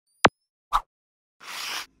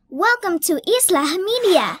Welcome to Islah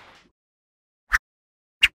Media.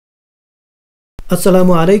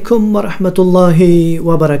 আসসালামু আলাইকুম ওয়া রাহমাতুল্লাহি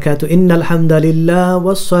ওয়া বারাকাতুহু ইন্নাল হামদালিল্লাহ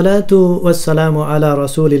ওয়াস সালাতু ওয়াস সালামু আলা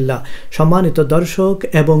রাসূলিল্লাহ। সম্মানিত দর্শক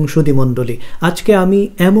এবং সুধী মণ্ডলী, আজকে আমি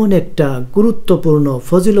এমন একটা গুরুত্বপূর্ণ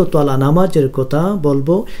ফজিলতওয়ালা নামাজের কথা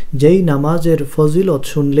বলবো, যেই নামাজের ফজিলত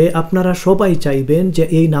শুনলে আপনারা সবাই চাইবেন যে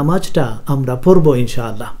এই নামাজটা আমরা পড়ব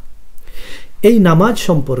ইনশাআল্লাহ। এই নামাজ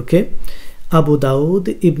সম্পর্কে আবু দাউদ,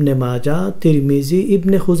 ইবনে মাজা, তিরমিজি,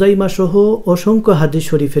 ইবনে খুজাইমা সহ অসংখ্য হাদিস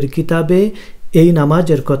শরীফের কিতাবে এই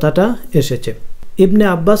নামাজের কথাটা এসেছে। ইবনে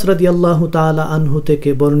আব্বাস রাদিয়াল্লাহু তাআলা আনহু থেকে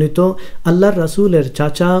বর্ণিত, আল্লাহর রাসূলের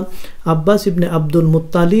চাচা আব্বাস ইবনে আব্দুল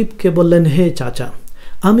মুত্তালিবকে বললেন, হে চাচা,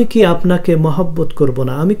 আমি কি আপনাকে মহব্বত করব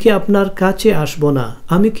না? আমি কি আপনার কাছে আসব না?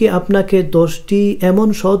 আমি কি আপনাকে 10টি এমন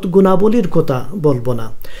সৎ গুণাবলীর কথা বলবো না,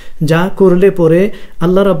 যা করলে পরে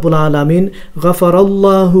আল্লাহ রাব্বুল আলামিন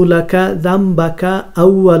গফারাল্লাহু লাকা যামবাকা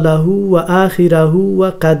আউওয়ালাহু ওয়া আখিরাহু ওয়া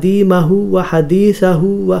কাদিমাহু ওয়া হাদিসাহু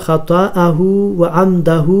ওয়া খাতাআহু ওয়া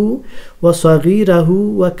আমদাহু ওয়া সগীরাহু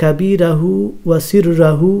ওয়া কাবীরাহু ওয়া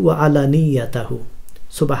সিররাহু ওয়া আলানিয়াতাহু।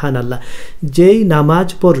 সুবহানাল্লাহ। যেই নামাজ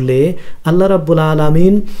পড়লে আল্লাহ রাব্বুল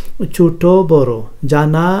আলামিন ছোট বড়,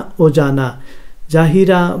 জানা ও জানা,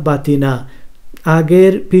 জাহিরা বাতিনা,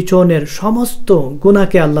 আগের পিছনের সমস্ত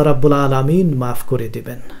গুনাহকে আল্লাহ রাব্বুল আলামিন মাফ করে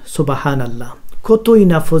দিবেন। সুবহানাল্লাহ। কতই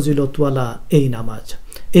না ফজিলতওয়ালা এই নামাজ।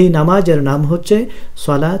 এই নামাজের নাম হচ্ছে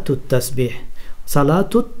সালাতুত-তাসবিহ,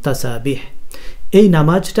 সালাতুত-তাসাবিহ। এই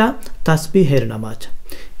নামাজটা তাসবিহের নামাজ।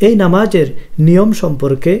 এই নামাজের নিয়ম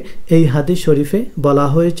সম্পর্কে এই হাদিস শরীফে বলা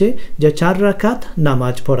হয়েছে যে 4 রাকাত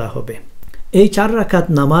নামাজ পড়া হবে। এই 4 রাকাত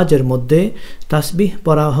নামাজের মধ্যে তাসবিহ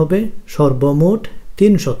পড়া হবে সর্বমোট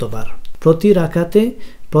 300 বার। প্রতি রাকাতে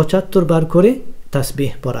 75 বার করে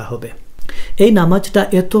তাসবিহ পড়া হবে। এই নামাজটা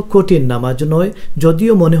এত কঠিন নামাজ নয়,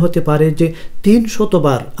 যদিও মনে হতে পারে যে 300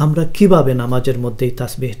 বার আমরা কিভাবে নামাজের মধ্যে এই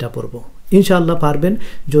তাসবিহটা পড়ব। ইনশাআল্লাহ পারবেন।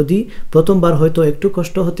 যদি প্রথমবার হয়তো একটু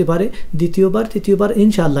কষ্ট হতে পারে, দ্বিতীয়বার তৃতীয়বার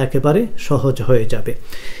ইনশাআল্লাহ একেবারে সহজ হয়ে যাবে।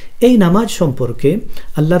 এই নামাজ সম্পর্কে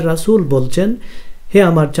আল্লাহর রাসূল বলছেন, হে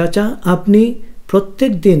আমার চাচা, আপনি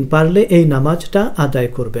প্রত্যেক দিন পারলে এই নামাজটা আদায়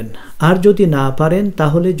করবেন, আর যদি না পারেন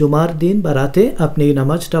তাহলে জুমার দিন বা রাতে আপনি এই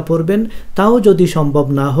নামাজটা পড়বেন। তাও যদি সম্ভব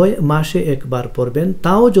না হয় মাসে একবার পড়বেন।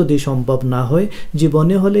 তাও যদি সম্ভব না হয়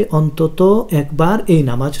জীবনে হলে অন্তত একবার এই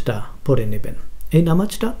নামাজটা পড়ে নেবেন। এই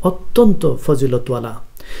নামাজটা অত্যন্ত ফজিলতওয়ালা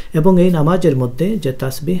এবং এই নামাজের মধ্যে যে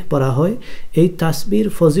তাসবিহ পড়া হয়, এই তাসবির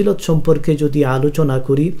ফজিলত সম্পর্কে যদি আলোচনা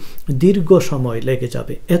করি দীর্ঘ সময় লেগে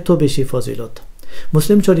যাবে, এত বেশি ফজিলত।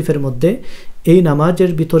 মুসলিম শরীফের মধ্যে এই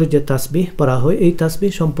নামাজের ভিতরে যে তাসবিহ পড়া হয়, এই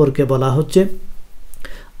তাসবিহ সম্পর্কে বলা হচ্ছে,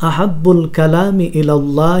 আহাব্বুল কালামি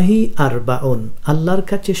ইলাল্লাহি আরবাউন, আল্লাহর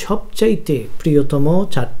কাছে সবচাইতে প্রিয়তম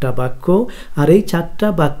 4টা বাক্য, আর এই 4টা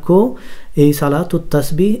বাক্য এই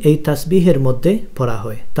সালাতুত-তাসবিহ, এই তাসবিহের মধ্যে পড়া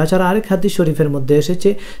হয়। তাছাড়া আরেক হাদিস শরীফের মধ্যে এসেছে,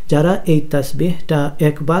 যারা এই তাসবিহটা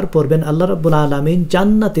একবার পড়বেন আল্লাহ রাব্বুল আলামিন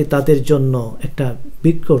জান্নাতে তাদের জন্য একটা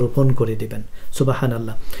বৃক্ষ রোপণ করে দিবেন।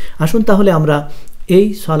 সুবহানাল্লাহ। আসুন তাহলে আমরা এই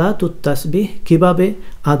সালাতুত-তাসবিহ কিভাবে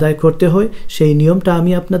আদায় করতে হয় সেই নিয়মটা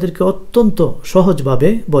আমি আপনাদেরকে অত্যন্ত সহজভাবে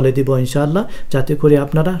বলে দিব ইনশাআল্লাহ, যাতে করে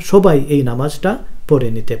আপনারা সবাই এই নামাজটা পড়ে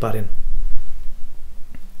নিতে পারেন।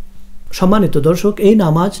 সম্মানিত দর্শক, এই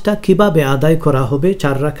নামাজটা কিভাবে আদায় করা হবে,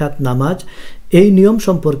 4 রাকাত নামাজ, এই নিয়ম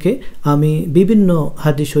সম্পর্কে আমি বিভিন্ন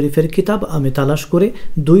হাদিস শরীফের কিতাব আমি তালাশ করে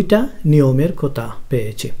 2টা নিয়মের কথা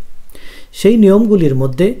পেয়েছি। সেই নিয়মগুলির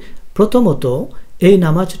মধ্যে প্রথমত, এই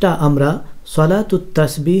নামাজটা আমরা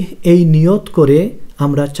সালাতুত-তাসবিহ এই নিয়ত করে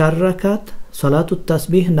আমরা 4 রাকাত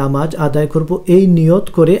সালাতুত-তাসবিহ নামাজ আদায় করব, এই নিয়ত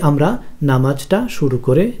করে আমরা নামাজটা শুরু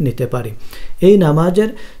করে নিতে পারি। এই নামাজের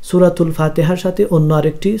সূরাতুল ফাতিহার সাথে অন্য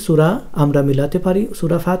আরেকটি সূরা আমরা মিলাতে পারি।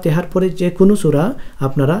 সূরা ফাতিহার পরে যে কোনো সূরা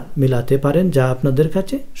আপনারা মিলাতে পারেন, যা আপনাদের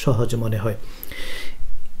কাছে সহজ মনে হয়।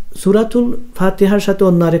 সূরাতুল ফাতিহার সাথে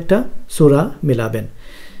অন্য আরেকটা সূরা মিলাবেন।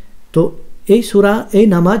 তো এই সূরা, এই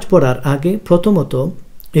নামাজ পড়ার আগে প্রথমত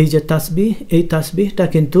এই যে তাসবিহ, এই তাসবিহটা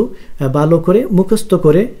কিন্তু ভালো করে মুখস্থ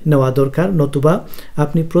করে নেওয়া দরকার, নতুবা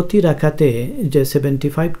আপনি প্রতি রাকাতে যে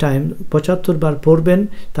 75 টাইম 75 বার পড়বেন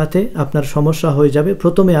তাতে আপনার সমস্যা হয়ে যাবে।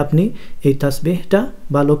 প্রথমে আপনি এই তাসবিহটা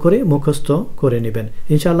ভালো করে মুখস্থ করে নেবেন।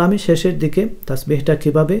 ইনশাআল্লাহ আমি শেষের দিকে তাসবিহটা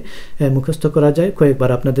কিভাবে মুখস্থ করা যায় কয়েকবার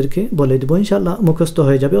আপনাদেরকে বলে দেব। ইনশাআল্লাহ মুখস্থ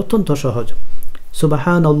হয়ে যাবে, অত্যন্ত সহজ।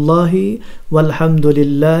 সুবহানাল্লাহি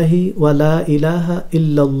ওয়ালহামদুলিল্লাহি ওয়ালা ইলাহা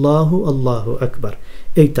ইল্লাল্লাহু আল্লাহু আকবার।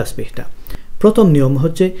 এই তাসবিহটা প্রথম নিয়ম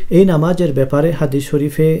হচ্ছে, এই নামাজের ব্যাপারে হাদিস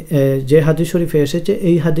শরীফে যে হাদিস শরীফে এসেছে,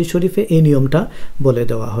 এই হাদিস শরীফে এই নিয়মটা বলে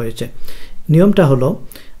দেওয়া হয়েছে। নিয়মটা হলো,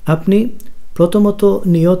 আপনি প্রথমত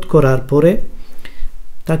নিয়ত করার পরে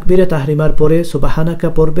তাকবীরে তাহরিমার পরে সুবহানাকা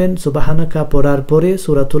পড়বেন, সুবহানাকা পড়ার পরে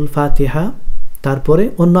সূরাতুল ফাতিহা, তারপরে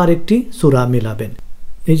অন্য আরেকটি সূরা মিলাবেন।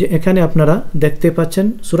 এই যে এখানে আপনারা দেখতে পাচ্ছেন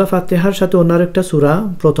সূরা ফাতিহার সাথে অন্য আরেকটা সূরা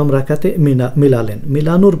প্রথম রাকাতে মিলালেন।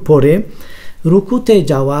 মিলানোর পরে রুকুতে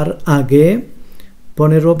যাওয়ার আগে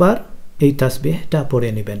 15 বার এই তাসবিহটা পড়ে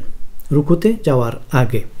নেবেন, রুকুতে যাওয়ার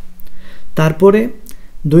আগে। তারপরে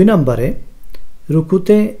 2 নম্বরে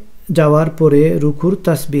রুকুতে যাওয়ার পরে রুকুর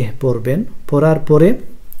তাসবিহ পড়বেন, পড়ার পরে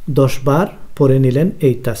 10 বার পড়ে নিলেন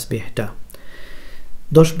এই তাসবিহটা।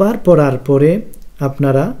 10 বার পড়ার পরে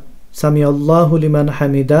আপনারা সামি আল্লাহু লিমান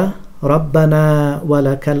হামিদা রব্বানা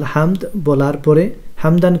ওয়ালাকাল হামদ বলার পরে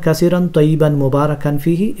হামদান কাসিরান তয়িবান মুবারাকান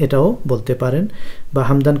ফিহি এটাও বলতে পারেন, বা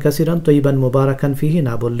হামদান কাসিরান তয়িবান মুবারাকান ফিহি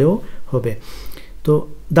না বললেও হবে। তো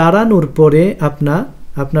দাঁড়ানোর পরে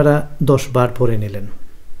আপনারা 10 বার পড়ে নিলেন।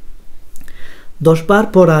 10 বার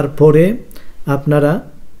পড়ার পরে আপনারা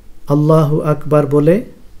আল্লাহু আকবার বলে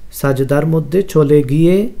সাজদার মধ্যে চলে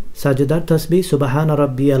গিয়ে সাজদার তাসবিহ সুবহান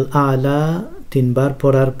রাব্বিয়াল আলা 3 বার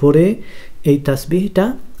পড়ার পরে এই তাসবিহটা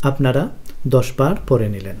আপনারা 10 বার পড়ে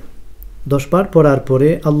নিলেন। 10 বার পড়ার পরে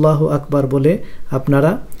আল্লাহু আকবার বলে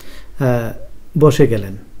আপনারা বসে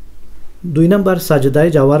গেলেন। 2 নম্বর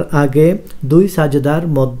সাজদায় যাওয়ার আগে 2 সাজদার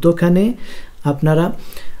মধ্যখানে আপনারা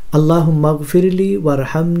আল্লাহুম্মা গফিরলি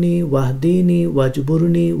ওয়ারহামনি ওয়াহদিনি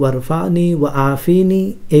ওয়াজবুরনি ওয়ারফানি ওয়াআফিনি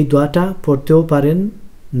এই দোয়াটা পড়তেও পারেন,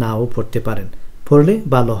 নাও পড়তে পারেন, পড়লে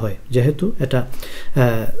ভালো হয়, যেহেতু এটা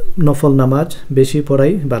নফল নামাজ বেশি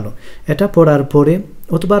পড়াই ভালো। এটা পড়ার পরে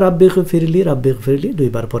অথবা রাব্বি গফিরলি 2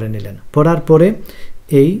 বার পড়ে নিলেন। পড়ার পরে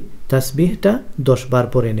এই তাসবিহটা 10 বার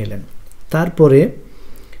পড়ে নিলেন। তারপরে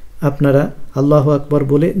আপনারা আল্লাহু আকবার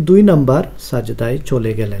বলে 2 নম্বর সাজদায়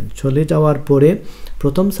চলে গেলেন। চলে যাওয়ার পরে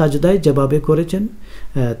প্রথম সাজদায় যেভাবে করেছেন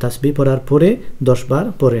তাসবিহ পড়ার পরে 10 বার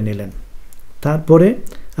পড়ে নিলেন। তারপরে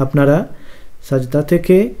আপনারা সাজদা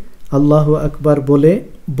থেকে আল্লাহু আকবার বলে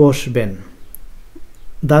বসবেন,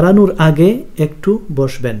 দাঁড়ানোর আগে একটু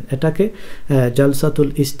বসবেন, এটাকে জালসাতুল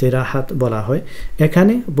ইস্তিরাহাত বলা হয়।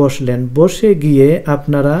 এখানে বসলেন, বসে গিয়ে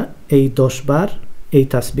আপনারা এই 10 বার এই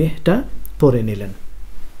তাসবিহটা পড়ে নিলেন।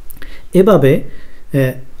 এভাবে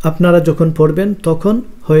আপনারা যখন পড়বেন তখন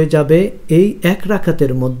হয়ে যাবে এই এক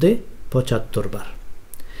রাকাতের মধ্যে 75 বার।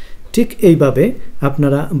 ঠিক এইভাবে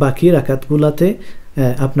আপনারা বাকি রাকাতগুলাতে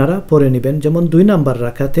আপনারা পড়ে নেবেন। যেমন 2 নম্বর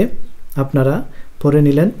রাকাতে আপনারা পড়ে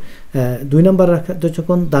নিলেন, 2 নম্বর রাকাতে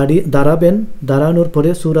যখন দাঁড়াবেন, দাঁড়ানোর পরে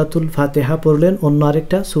সূরাতুল ফাতিহা পড়লেন, অন্য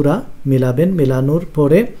আরেকটা সূরা মিলাবেন, মিলানোর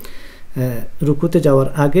পরে রুকুতে যাওয়ার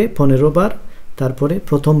আগে 15 বার, তারপরে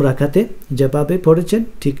প্রথম রাকাতে যেভাবে পড়েছেন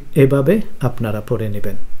ঠিক এভাবে আপনারা পড়ে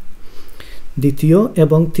নেবেন। দ্বিতীয়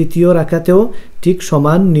এবং তৃতীয় রাকাতেও ঠিক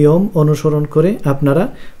সমান নিয়ম অনুসরণ করে আপনারা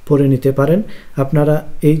পড়ে নিতে পারেন। আপনারা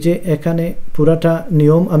এই যে এখানে পুরাটা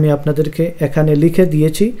নিয়ম আমি আপনাদেরকে এখানে লিখে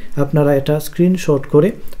দিয়েছি, আপনারা এটা স্ক্রিনশট করে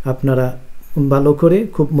আপনারা ভালো করে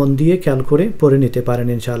খুব মন দিয়ে খেয়াল করে পড়ে নিতে পারেন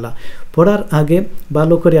ইনশাআল্লাহ। পড়ার আগে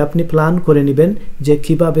ভালো করে আপনি প্ল্যান করে নেবেন যে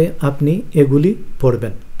কিভাবে আপনি এগুলি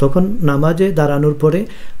পড়বেন। তখন নামাজে দাঁড়ানোর পরে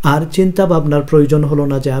আর চিন্তা ভাবনার প্রয়োজন হলো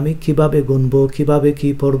না যে আমি কিভাবে গুনবো, কিভাবে কি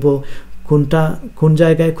পড়ব, কোন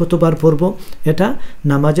জায়গায় কতবার পড়ব। এটা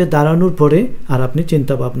নামাজে দাঁড়ানোর পরে আর আপনি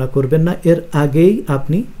চিন্তা ভাবনা করবেন না, এর আগেই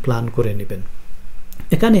আপনি প্ল্যান করে নেবেন।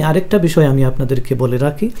 এখানে আরেকটা বিষয় আমি আপনাদেরকে বলে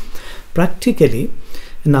রাখি, প্র্যাকটিক্যালি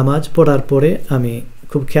নামাজ পড়ার পরে আমি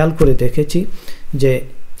খুব খেয়াল করে দেখেছি যে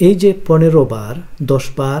এই যে 15 বার 10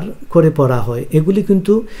 বার করে পড়া হয়, এগুলি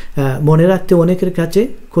কিন্তু মনে রাখতে অনেকের কাছে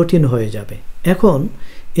কঠিন হয়ে যাবে। এখন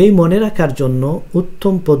এই মনে রাখার জন্য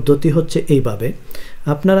উত্তম পদ্ধতি হচ্ছে এইভাবে,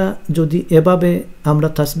 আপনারা যদি এভাবে আমরা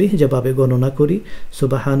তাসবিহ যেভাবে গণনা করি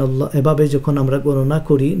সুবহানাল্লাহ, এভাবে যখন আমরা গণনা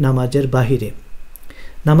করি নামাজের বাহিরে,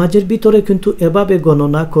 নামাজের ভিতরে কিন্তু এভাবে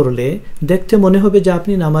গণনা করলে দেখতে মনে হবে যে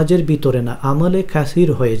আপনি নামাজের ভিতরে না, আমলে কাসির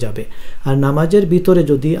হয়ে যাবে। আর নামাজের ভিতরে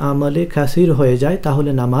যদি আমলে কাসির হয়ে যায়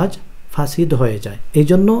তাহলে নামাজ ফাসিদ হয়ে যায়। এই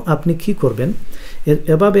জন্য আপনি কি করবেন,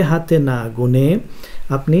 এভাবে হাতে না গুনে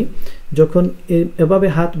আপনি যখন এভাবে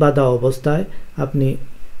হাত বাঁধা অবস্থায় আপনি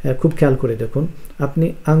খুব খেয়াল করে দেখুন, আপনি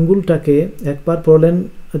আঙ্গুলটাকে একবার পড়লেন,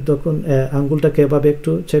 তখন আঙ্গুলটাকে এভাবে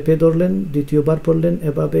একটু চেপে ধরলেন, দ্বিতীয়বার পড়লেন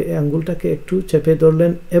এভাবে আঙ্গুলটাকে একটু চেপে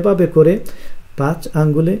ধরলেন, এভাবে করে 5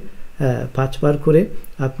 আঙ্গুলে 5 বার করে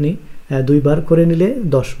আপনি 2 বার করে নিলে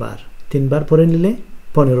 10 বার, 3 বার পরে নিলে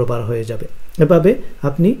 15 বার হয়ে যাবে। এভাবে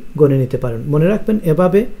আপনি গণে নিতে পারেন। মনে রাখবেন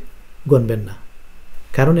এভাবে গণবেন না,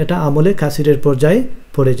 কারণ এটা আমলে কাসিরের পর্যায়ে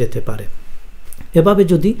পড়ে যেতে পারে। এভাবে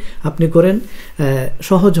যদি আপনি করেন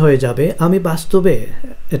সহজ হয়ে যাবে। আমি বাস্তবে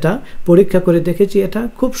এটা পরীক্ষা করে দেখেছি, এটা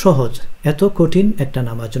খুব সহজ, এত কঠিন একটা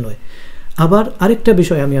নামাজ নয়। আবার আরেকটা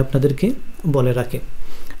বিষয় আমি আপনাদেরকে বলে রাখি,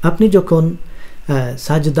 আপনি যখন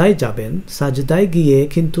সাজদায় যাবেন, সাজদায় গিয়ে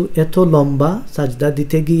কিন্তু এত লম্বা সাজদা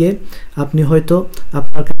দিতে গিয়ে আপনি হয়তো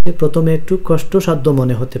আপনার কাছে প্রথমে একটু কষ্টসাধ্য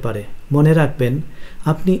মনে হতে পারে। মনে রাখবেন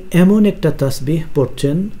আপনি এমন একটা তাসবিহ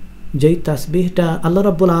পড়ছেন যেই তাসবিহটা আল্লাহ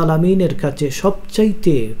রাব্বুল আলামিনের কাছে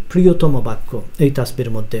সবচাইতে প্রিয়তম বাক্য। এই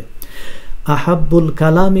তাসবিহর মধ্যে আহাব্বুল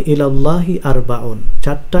কালামি ইলাল্লাহি আরবাউন,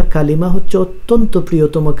 4টা কালিমা হচ্ছে অত্যন্ত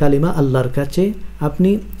প্রিয়তম কালিমা আল্লাহর কাছে। আপনি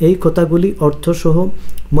এই কথাগুলি অর্থসহ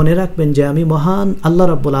মনে রাখবেন যে আমি মহান আল্লাহ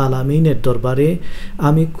রাব্বুল আলামিনের দরবারে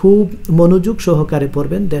আমি খুব মনোযোগ সহকারে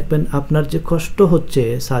পড়বেন। দেখবেন আপনার যে কষ্ট হচ্ছে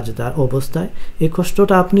সাজদার অবস্থায়, এই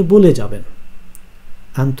কষ্টটা আপনি ভুলে যাবেন।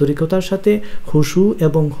 আন্তরিকতার সাথে খুশু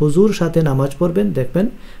এবং হুজুর সাথে নামাজ পড়বেন, দেখবেন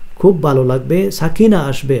খুব ভালো লাগবে, সাকিনা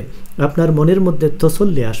আসবে, আপনার মনের মধ্যে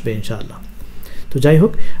তসল্লি আসবে ইনশাআল্লাহ। তো যাই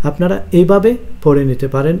হোক, আপনারা এইভাবে পড়ে নিতে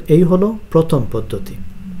পারেন। এই হলো প্রথম পদ্ধতি।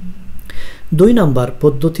 2 নম্বর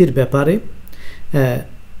পদ্ধতির ব্যাপারে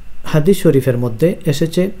হাদিস শরীফের মধ্যে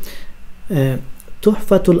এসেছে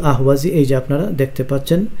তুহফাতুল আহওয়াজি, এই যে আপনারা দেখতে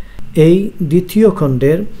পাচ্ছেন, এই 2য়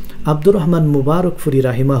খণ্ডের আব্দুর রহমান মুবারকফুরি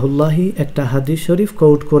রাহিমাহুল্লাহি একটা হাদিস শরীফ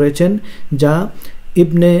কোট করেছেন, যা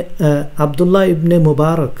আব্দুল্লাহ ইবনে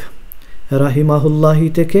মুবারক রাহিমাহুল্লাহি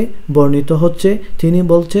থেকে বর্ণিত হচ্ছে। তিনি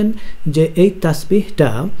বলছেন যে এই তাসবিহটা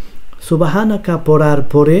সুবহানাকা পড়ার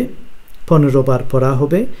পরে 15 বার পড়া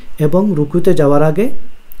হবে এবং রুকুতে যাওয়ার আগে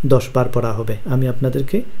 10 বার পড়া হবে। আমি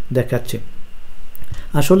আপনাদেরকে দেখাচ্ছি।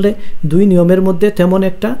 আসলে 2 নিয়মের মধ্যে তেমন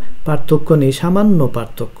একটা পার্থক্য নেই, সামান্য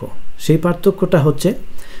পার্থক্য। সেই পার্থক্যটা হচ্ছে,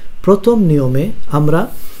 প্রথম নিয়মে আমরা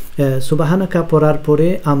সুবহানাকা পড়ার পরে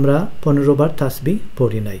আমরা 15 বার তাসবিহ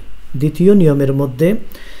পড়ি নাই। দ্বিতীয় নিয়মের মধ্যে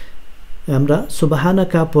আমরা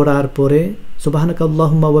সুবহানাকা পড়ার পরে সুবহানাকা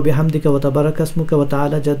আল্লাহুম্মা ওয়া বিহামদিকা ওয়া তাবারাকা ইসমুকা ওয়া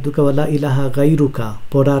তাআলা জাদ্দুকা ওয়া লা ইলাহা গায়রুকা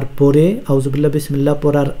পড়ার পরে আউযুবিল্লাহ বিসমিল্লাহ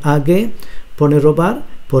পড়ার আগে 15 বার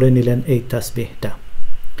পড়ে নিলেন এই তাসবিহটা।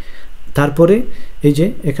 তারপরে এই যে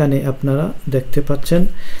এখানে আপনারা দেখতে পাচ্ছেন,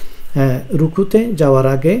 রুকুতে যাওয়ার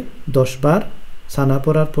আগে 10 বার, সানা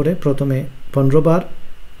পড়ার পরে প্রথমে 15 বার,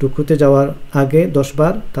 রুকুতে যাওয়ার আগে 10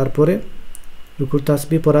 বার, তারপরে রুকুর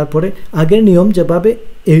তাসবিহ পড়ার পরে আগের নিয়ম যেভাবে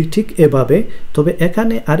এই ঠিক এভাবে। তবে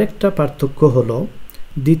এখানে আরেকটা পার্থক্য হলো,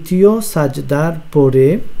 দ্বিতীয় সাজদার পরে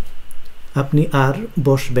আপনি আর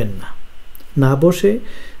বসবেন না, না বসে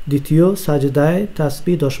দ্বিতীয় সাজদায়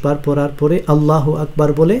তাসবিহ 10 বার পড়ার পরে আল্লাহু আকবার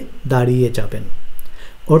বলে দাঁড়িয়ে যাবেন।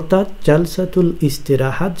 অর্থাৎ জালসাতুল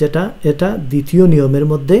ইস্তিরাহাত যেটা, এটা দ্বিতীয় নিয়মের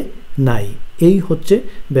মধ্যে নাই। এই হচ্ছে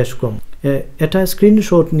বেশ কম। এটা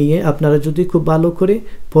স্ক্রিনশট নিয়ে আপনারা যদি খুব ভালো করে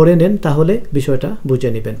পড়ে নেন তাহলে বিষয়টা বুঝে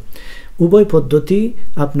নেবেন। উভয়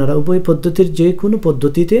পদ্ধতির যে কোনো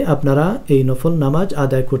পদ্ধতিতে আপনারা এই নফল নামাজ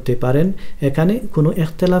আদায় করতে পারেন। এখানে কোনো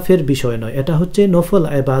ইখতিলাফের বিষয় নয়। এটা হচ্ছে নফল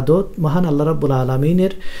ইবাদত, মহান আল্লাহ রাব্বুল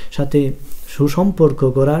আলামিনের সাথে সুসম্পর্ক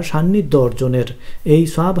গড়ার, সান্নিধ্য অর্জনের, এই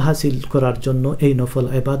সওয়াব হাসিল করার জন্য এই নফল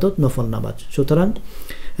ইবাদত, নফল নামাজ। সুতরাং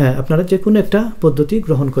আপনারা যে কোনো একটা পদ্ধতি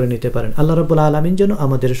গ্রহণ করে নিতে পারেন। আল্লাহ রাব্বুল আলামিন যেন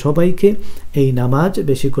আমাদের সবাইকে এই নামাজ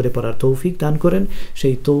বেশি করে পড়ার তৌফিক দান করেন,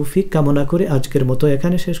 সেই তৌফিক কামনা করে আজকের মতো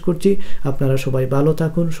এখানে শেষ করছি। আপনারা সবাই ভালো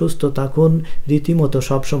থাকুন, সুস্থ থাকুন, রীতিমতো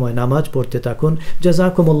সব সময় নামাজ পড়তে থাকুন।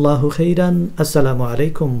 জাযাকুমুল্লাহু খাইরান। আসসালামু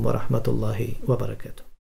আলাইকুম ওয়া রাহমাতুল্লাহি ওয়া বারাকাতুহু।